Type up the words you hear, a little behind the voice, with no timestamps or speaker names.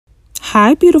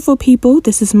Hi, beautiful people.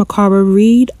 This is Mikara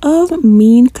Reid of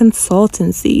MIIEN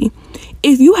Consultancy.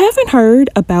 If you haven't heard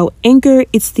about Anchor,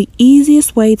 it's the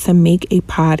easiest way to make a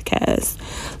podcast.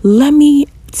 Let me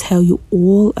tell you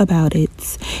all about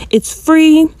it. It's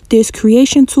free. There's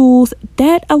creation tools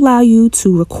that allow you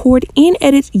to record and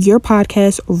edit your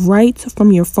podcast right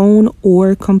from your phone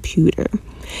or computer.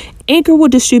 Anchor will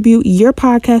distribute your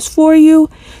podcast for you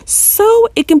so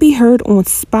it can be heard on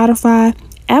Spotify,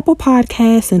 Apple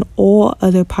Podcasts, and all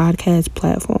other podcast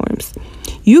platforms.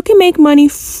 You can make money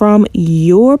from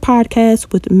your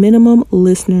podcast with minimum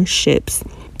listenerships.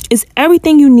 It's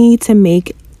everything you need to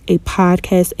make a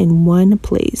podcast in one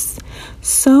place.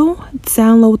 So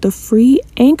download the free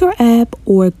Anchor app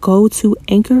or go to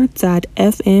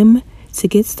anchor.fm to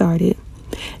get started.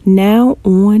 Now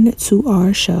on to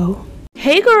our show.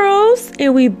 Hey girls,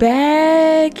 and we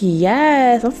back.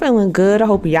 Yes, I'm feeling good. I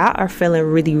hope y'all are feeling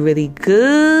really, really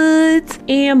good.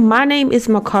 And my name is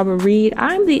Mikara Reid.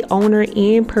 I'm the owner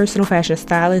and personal fashion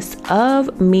stylist of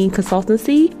MIIEN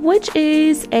Consultancy, which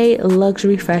is a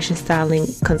luxury fashion styling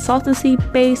consultancy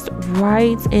based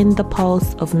right in the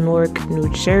pulse of Newark,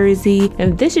 New Jersey.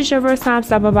 And if this is your first time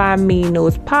stopping by MIIEN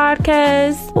Knows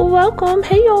Podcast, welcome.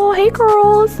 Hey y'all, hey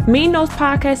girls. MIIEN Knows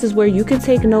Podcast is where you can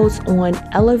take notes on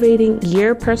elevating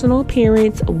your personal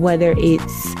appearance, whether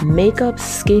it's makeup,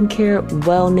 skincare,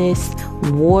 wellness,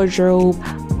 wardrobe,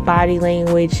 body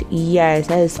language. Yes,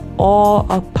 that is all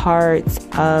a part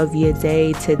of your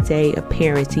day-to-day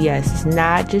appearance. Yes, it's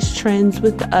not just trends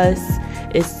with us.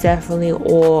 It's definitely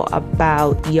all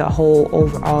about your whole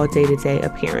overall day-to-day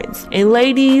appearance. And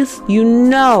ladies, you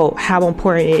know how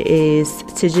important it is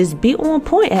to just be on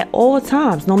point at all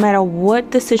times, no matter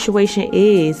what the situation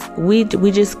is. We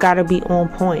just gotta be on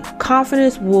point.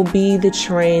 Confidence will be the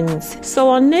trends. So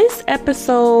on this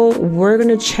episode, we're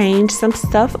gonna change some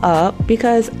stuff up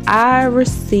because I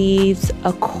received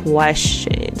a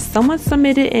question. Someone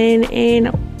submitted in, and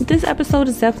this episode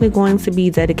is definitely going to be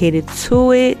dedicated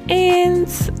to it, and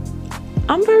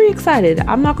I'm very excited.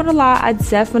 I'm not gonna lie, I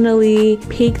definitely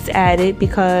peeked at it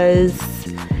because,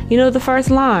 you know, the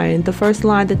first line that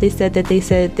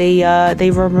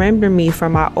they remember me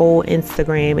from my old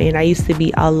Instagram, and I used to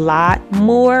be a lot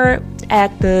more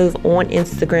active on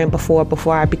Instagram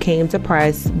before I became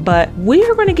depressed. But we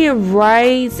are gonna get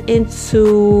right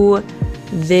into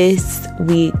this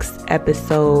week's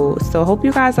episode, so I hope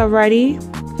you guys are ready.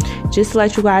 Just to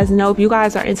let you guys know, if you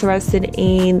guys are interested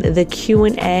in the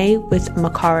Q&A with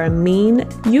Mikara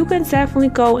MIIEN, you can definitely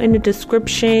go in the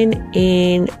description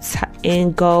and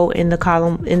go in the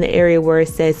column in the area where it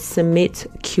says submit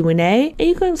Q&A, and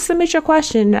you can submit your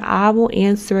question. I will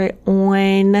answer it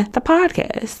on the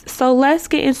podcast. So let's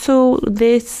get into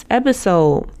this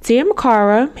episode. Dear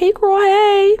Mikara, hey girl,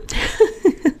 hey.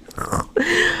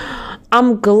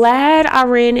 I'm glad I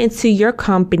ran into your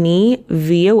company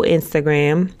via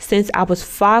Instagram since I was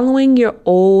following your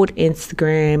old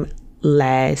Instagram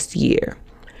last year.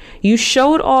 You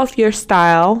showed off your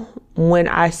style. When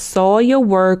I saw your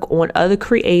work on other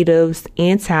creatives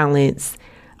and talents,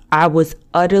 I was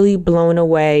utterly blown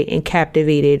away and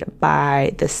captivated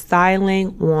by the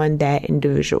styling on that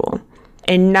individual.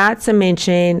 And not to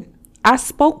mention, I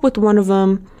spoke with one of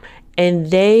them,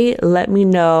 and they let me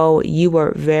know you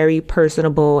were very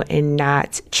personable and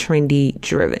not trendy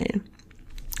driven.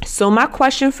 So my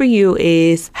question for you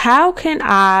is, how can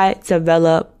I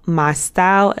develop my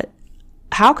style?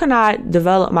 How can I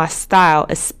develop my style,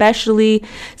 especially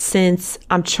since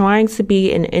I'm trying to be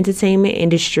in the entertainment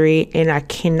industry and I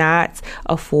cannot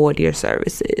afford your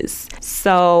services?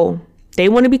 So they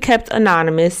want to be kept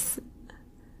anonymous,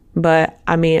 but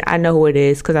I mean, I know who it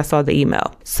is because I saw the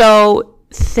email. So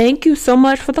thank you so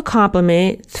much for the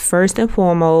compliment. First and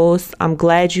foremost, I'm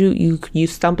glad you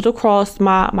stumbled across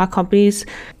my company's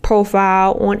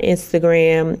profile on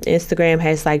Instagram. Instagram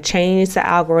has changed the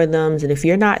algorithms, and if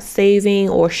you're not saving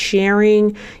or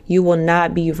sharing, you will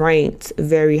not be ranked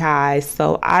very high.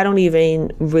 So I don't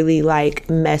even really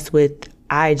mess with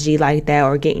IG like that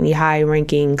or get any high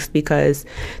rankings because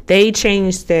they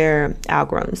changed their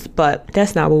algorithms, but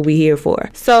that's not what we're here for.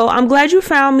 So I'm glad you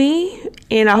found me,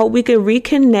 and I hope we can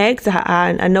reconnect.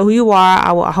 I know who you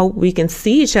are. I hope we can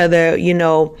see each other,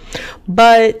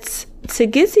 but to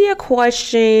get to your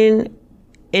question,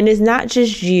 and it's not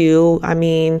just you. I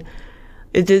mean,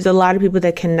 there's a lot of people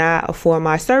that cannot afford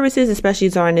my services, especially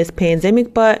during this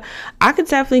pandemic, but I could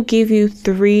definitely give you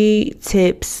 3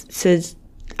 tips to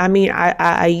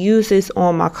I use this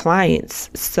on my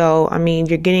clients. So,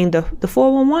 you're getting the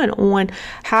 411 on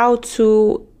how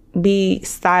to be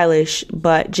stylish,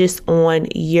 but just on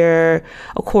your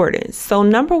accordance. So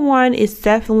number one is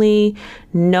definitely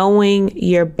knowing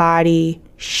your body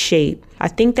shape. I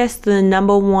think that's the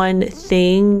number one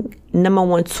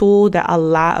tool that a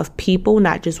lot of people,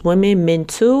 not just women, men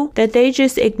too, that they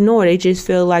just ignore. They just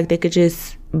feel like they could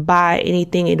just buy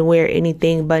anything and wear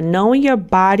anything. But knowing your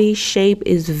body shape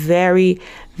is very,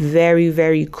 very,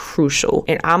 very crucial.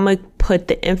 And I'm going to put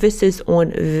the emphasis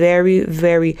on very,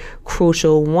 very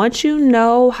crucial. Once you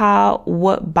know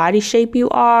what body shape you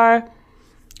are,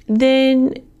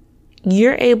 then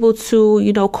you're able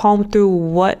to, comb through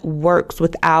what works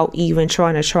without even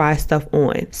trying to try stuff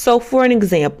on. So for an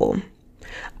example,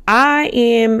 I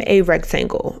am a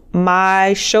rectangle.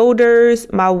 My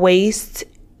shoulders, my waist,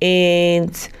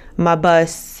 and my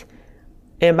bust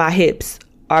and my hips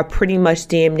are pretty much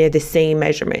damn near the same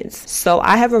measurements. So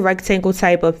I have a rectangle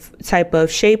type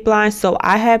of shape line. So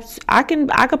I can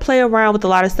play around with a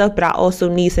lot of stuff, but I also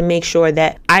need to make sure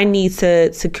that I need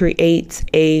to create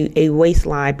a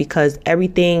waistline because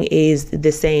everything is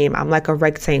the same. I'm like a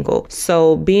rectangle.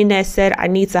 So being that said, I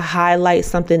need to highlight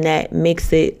something that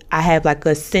makes it, I have like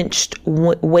a cinched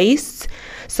waist.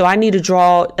 So I need to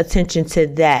draw attention to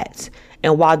that.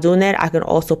 And while doing that, I can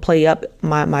also play up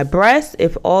my breasts.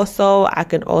 I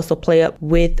can also play up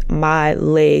with my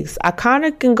legs. I kind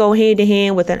of can go hand in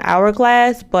hand with an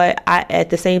hourglass, but at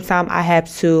the same time, I have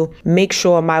to make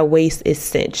sure my waist is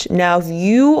cinched. Now, if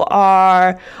you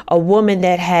are a woman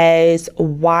that has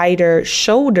wider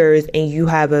shoulders and you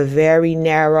have a very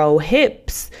narrow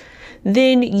hips,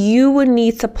 then you would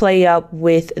need to play up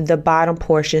with the bottom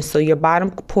portion. So your bottom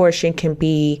portion can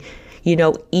be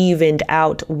evened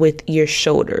out with your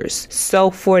shoulders. So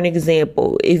for an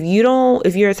example, if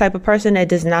you're a type of person that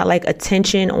does not like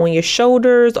attention on your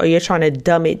shoulders, or you're trying to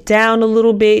dumb it down a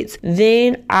little bit,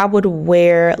 then I would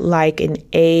wear like an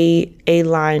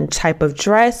A-line type of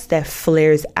dress that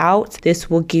flares out. This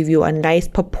will give you a nice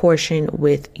proportion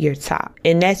with your top.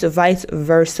 And that's vice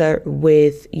versa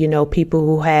with, people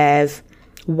who have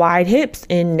wide hips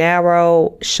and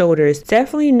narrow shoulders.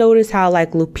 Definitely notice how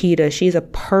like Lupita, she's a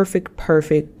perfect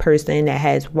person that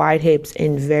has wide hips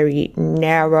and very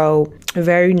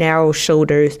narrow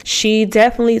shoulders. She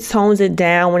definitely tones it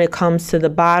down when it comes to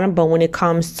the bottom, but when it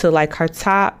comes to like her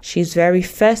top, she's very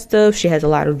festive. She has a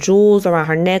lot of jewels around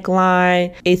her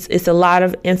neckline. It's a lot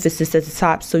of emphasis at the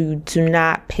top, so you do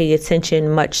not pay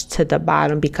attention much to the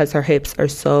bottom because her hips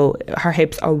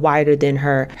are wider than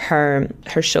her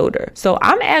shoulder. So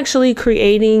I'm actually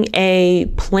creating a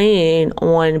plan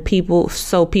on people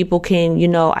so people can,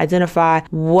 identify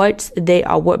what they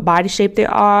are, what body shape they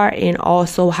are, and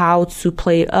also how to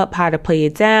play it up, how to play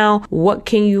it down, what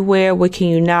can you wear, what can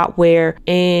you not wear,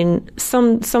 and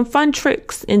some fun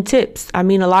tricks and tips. I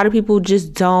mean, a lot of people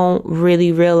just don't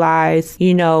really realize,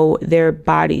 their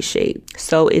body shape.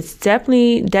 So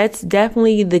that's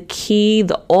definitely the key,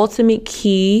 the ultimate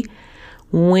key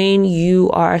when you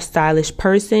are a stylish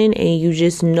person and you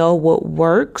just know what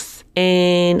works.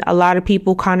 And a lot of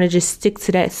people kind of just stick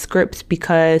to that script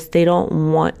because they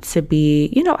don't want to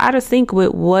be, out of sync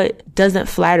with what doesn't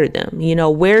flatter them.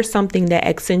 Wear something that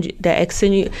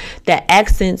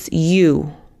accents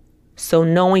you. So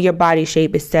knowing your body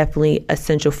shape is definitely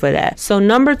essential for that. So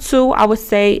number 2, I would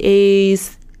say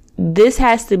is this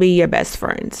has to be your best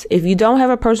friend. If you don't have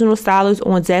a personal stylist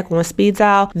on deck, on speed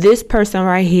dial, this person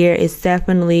right here is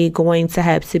definitely going to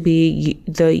have to be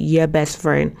your best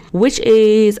friend, which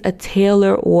is a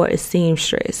tailor or a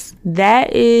seamstress.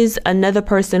 That is another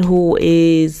person who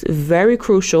is very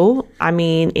crucial. I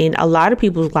mean, in a lot of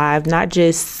people's lives, not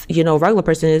just, regular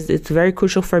person. It's very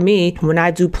crucial for me when I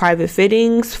do private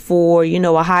fittings for,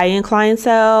 a high-end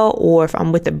clientele, or if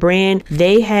I'm with a brand,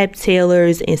 they have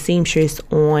tailors and seamstress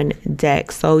on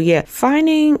deck. So find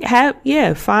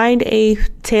a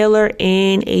tailor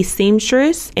and a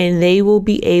seamstress, and they will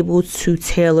be able to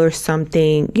tailor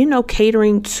something,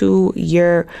 catering to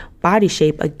your body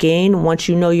shape. Again, once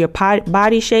you know your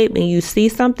body shape and you see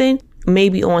something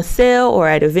maybe on sale or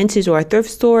at a vintage or a thrift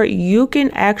store, you can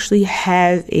actually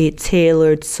have it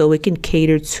tailored so it can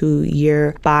cater to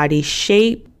your body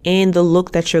shape and the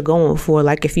look that you're going for.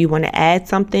 Like if you want to add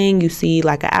something, you see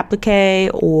like an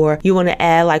applique, or you want to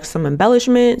add like some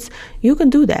embellishments, you can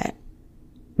do that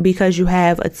because you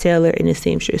have a tailor and a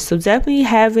seamstress. So definitely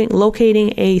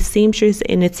locating a seamstress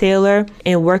and a tailor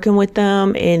and working with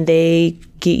them, and they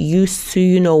get used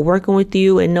to, working with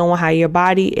you and knowing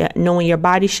knowing your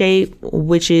body shape,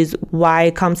 which is why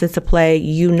it comes into play,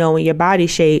 knowing your body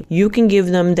shape. You can give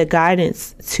them the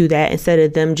guidance to that instead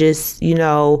of them just,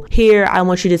 here, I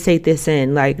want you to take this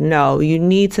in. Like, no, you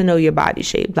need to know your body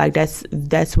shape. Like,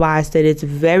 that's why I said it's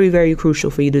very, very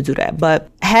crucial for you to do that. But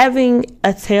having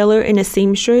a tailor and a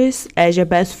seamstress as your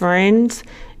best friends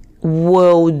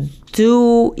will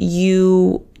do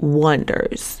you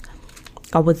wonders,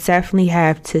 I would definitely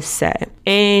have to say.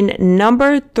 And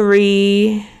number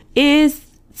 3 is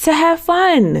to have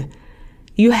fun.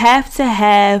 You have to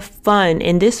have fun.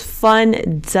 And this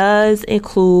fun does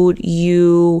include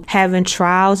you having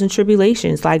trials and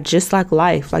tribulations, just like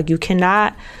life. Like, you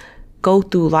cannot go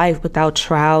through life without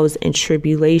trials and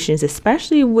tribulations,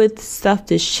 especially with stuff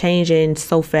that's changing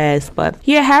so fast. But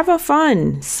yeah, having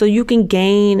fun so you can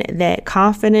gain that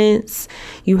confidence.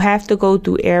 You have to go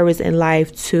through eras in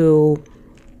life to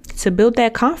build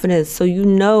that confidence, so you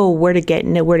know where to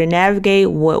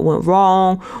navigate, what went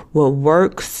wrong, what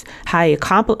works,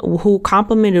 who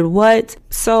complimented what.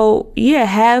 So yeah,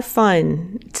 have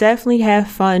fun. Definitely have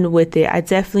fun with it. I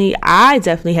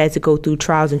definitely had to go through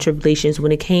trials and tribulations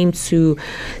when it came to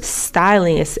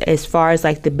styling, as far as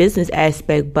like the business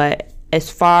aspect. But as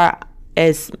far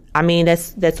as,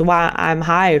 that's why I'm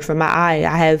hired for my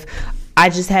eye. I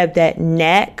just have that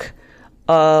knack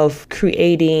of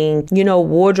creating,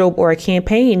 wardrobe or a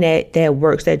campaign that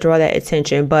works, that draw that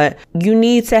attention. But you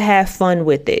need to have fun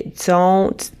with it.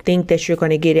 Don't think that you're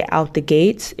going to get it out the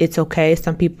gates. It's okay.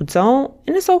 Some people don't,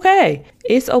 and it's okay.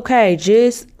 It's okay.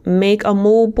 Just make a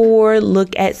mood board,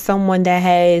 look at someone that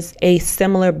has a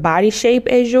similar body shape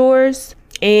as yours,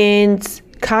 and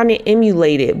kind of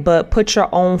emulate it, but put your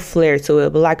own flair to it.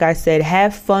 But like I said,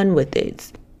 have fun with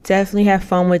it. Definitely have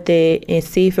fun with it and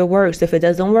see if it works. If it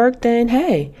doesn't work, then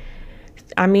hey,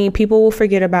 people will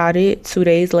forget about it 2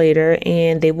 days later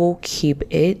and they will keep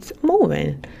it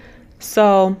moving.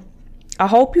 So I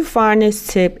hope you find this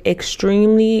tip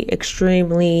extremely,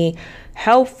 extremely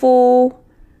helpful,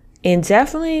 and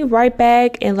definitely write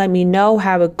back and let me know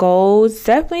how it goes.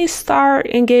 Definitely start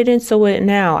and get into it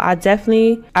now. I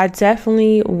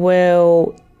definitely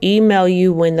will email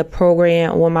you when my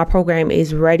program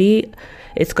is ready.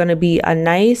 It's going to be a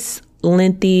nice,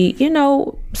 lengthy,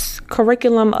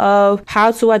 curriculum of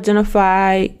how to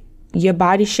identify your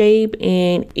body shape,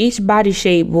 and each body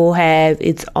shape will have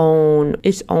its own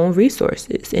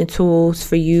resources and tools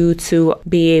for you to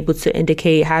be able to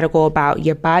indicate how to go about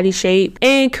your body shape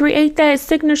and create that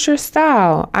signature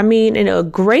style. And a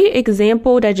great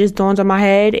example that just dawned on my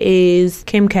head is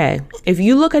Kim K. If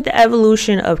you look at the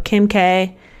evolution of Kim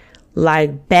K,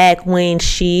 like back when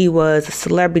she was a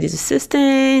celebrity's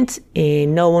assistant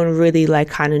and no one really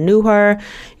kind of knew her,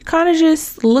 you kind of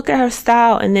just look at her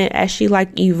style, and then as she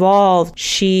evolved,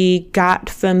 she got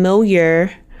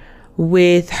familiar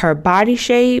with her body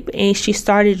shape and she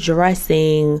started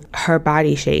dressing her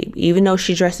body shape. Even though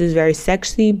she dresses very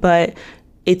sexy, but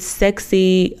it's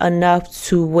sexy enough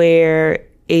to where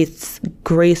it's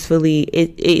gracefully,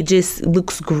 it just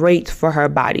looks great for her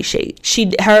body shape.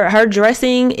 Her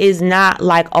dressing is not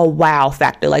like a wow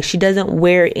factor. Like, she doesn't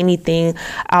wear anything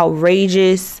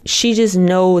outrageous. She just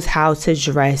knows how to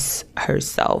dress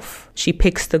herself. She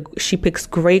picks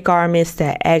great garments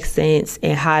that accents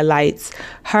and highlights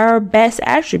her best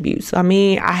attributes.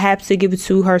 I have to give it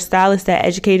to her stylist that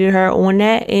educated her on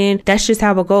that, and that's just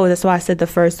how it goes. That's why I said the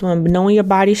first one. But knowing your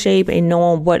body shape and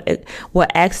knowing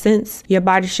what accents your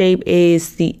body shape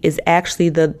is actually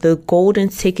the golden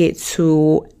ticket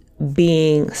to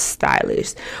being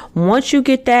stylish. Once you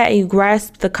get that and you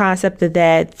grasp the concept of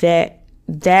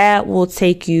that will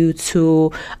take you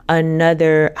to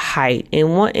another height.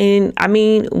 And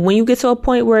when you get to a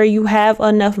point where you have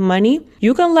enough money, and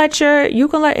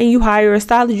you hire a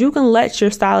stylist, you can let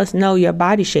your stylist know your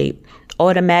body shape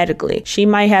automatically. She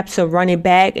might have to run it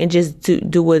back and just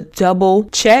do a double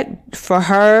check for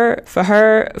her,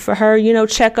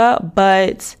 checkup,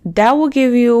 but that will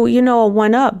give you, a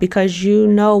 1-up, because you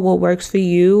know what works for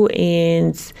you,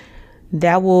 and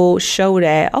that will show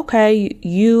that, okay,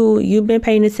 you've been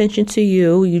paying attention to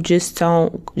you. You just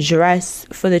don't dress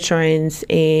for the trends,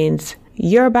 and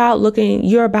you're about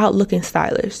looking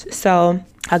stylish. So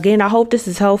again, I hope this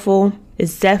is helpful.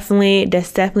 That's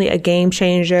definitely a game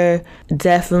changer.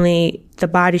 Definitely the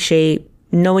body shape,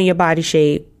 knowing your body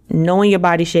shape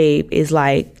is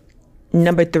like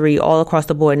number 3 all across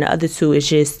the board, and the other 2 is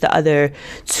just the other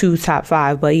 2 top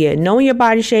 5. But yeah, knowing your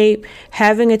body shape,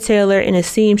 having a tailor and a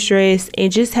seamstress, and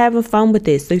just having fun with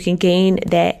this so you can gain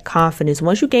that confidence.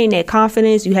 Once you gain that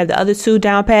confidence, you have the other 2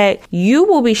 down pat, you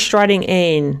will be strutting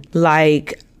in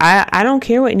like I don't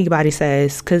care what anybody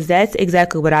says, because that's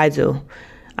exactly what I do.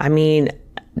 I mean,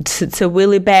 to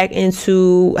wheel it back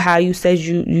into how you said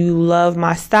you love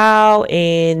my style,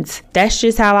 and that's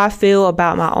just how I feel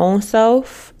about my own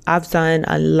self. I've done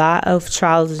a lot of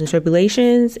trials and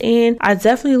tribulations, and I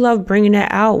definitely love bringing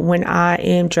that out when I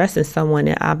am dressing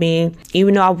someone. I mean,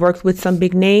 even though I've worked with some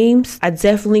big names, I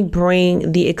definitely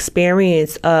bring the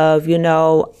experience of, you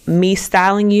know, me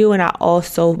styling you, and I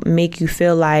also make you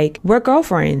feel like we're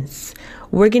girlfriends.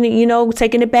 We're getting, you know,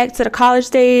 taking it back to the college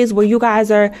days where you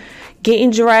guys are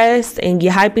getting dressed and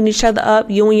you're hyping each other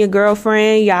up, you and your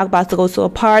girlfriend, y'all about to go to a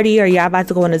party or y'all about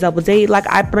to go on a double date. Like,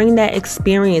 I bring that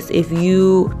experience if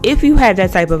you have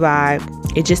that type of vibe.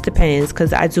 It just depends,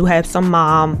 because I do have some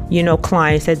mom, you know,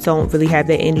 clients that don't really have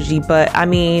that energy. But I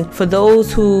mean, for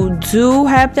those who do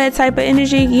have that type of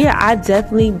energy, yeah, I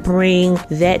definitely bring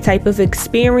that type of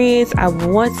experience. I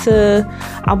want to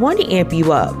amp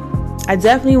you up. I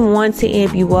definitely want to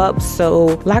amp you up.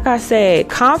 So like I said,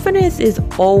 confidence is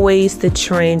always the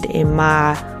trend in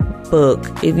my book.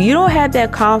 If you don't have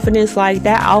that confidence, like,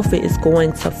 that outfit is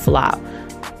going to flop.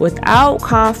 Without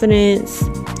confidence,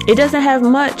 it doesn't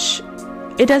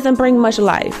bring much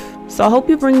life. So I hope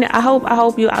you bring that. I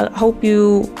hope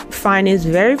you find this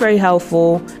very, very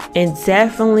helpful, and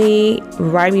definitely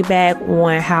write me back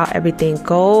on how everything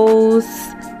goes,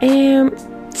 and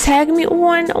tag me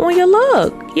on your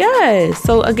look. Yes.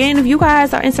 So again, if you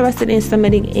guys are interested in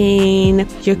submitting in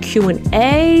your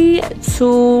Q&A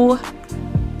to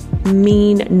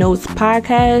Mean Notes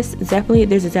Podcast,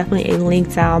 there's definitely a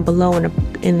link down below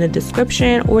in the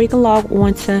description, or you can log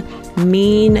on to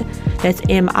Mean, that's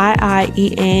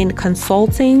MIIEN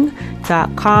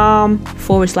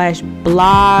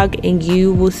consulting.com/blog, and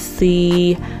you will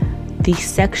see the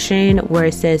section where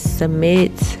it says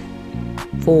submit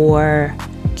for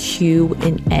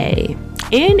Q&A.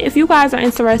 And if you guys are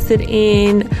interested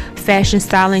in fashion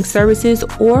styling services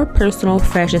or personal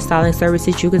fashion styling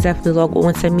services, you can definitely log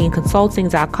on to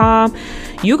meanconsulting.com.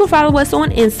 You can follow us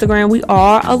on Instagram. We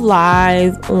are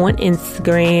alive on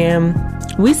Instagram.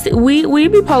 We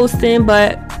be posting,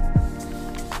 but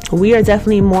we are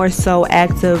definitely more so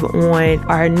active on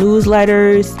our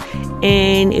newsletters.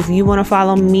 And if you want to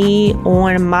follow me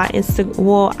on my Instagram,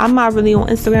 well, I'm not really on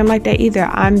Instagram like that either.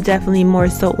 I'm definitely more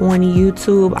so on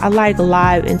YouTube. I like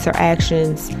live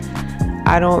interactions.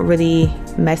 I don't really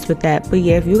mess with that. But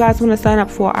yeah, if you guys want to sign up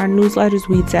for our newsletters,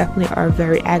 we definitely are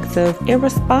very active and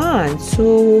respond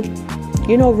to,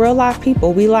 you know, real life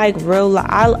people. We like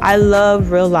I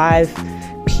love real life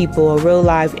people, real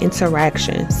life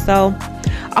interaction. So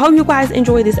I hope you guys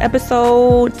enjoy this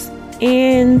episode,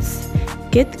 and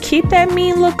keep that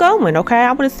mean look going, okay?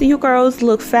 I want to see you girls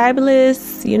look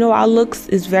fabulous. You know, our looks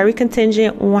is very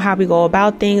contingent on how we go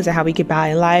about things and how we get by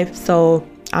in life. So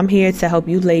I'm here to help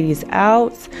you ladies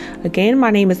out. Again,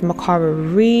 my name is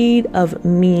Mikara Reid of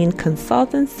Mean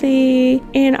Consultancy,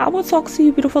 and I will talk to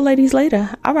you beautiful ladies later.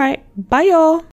 All right, bye y'all.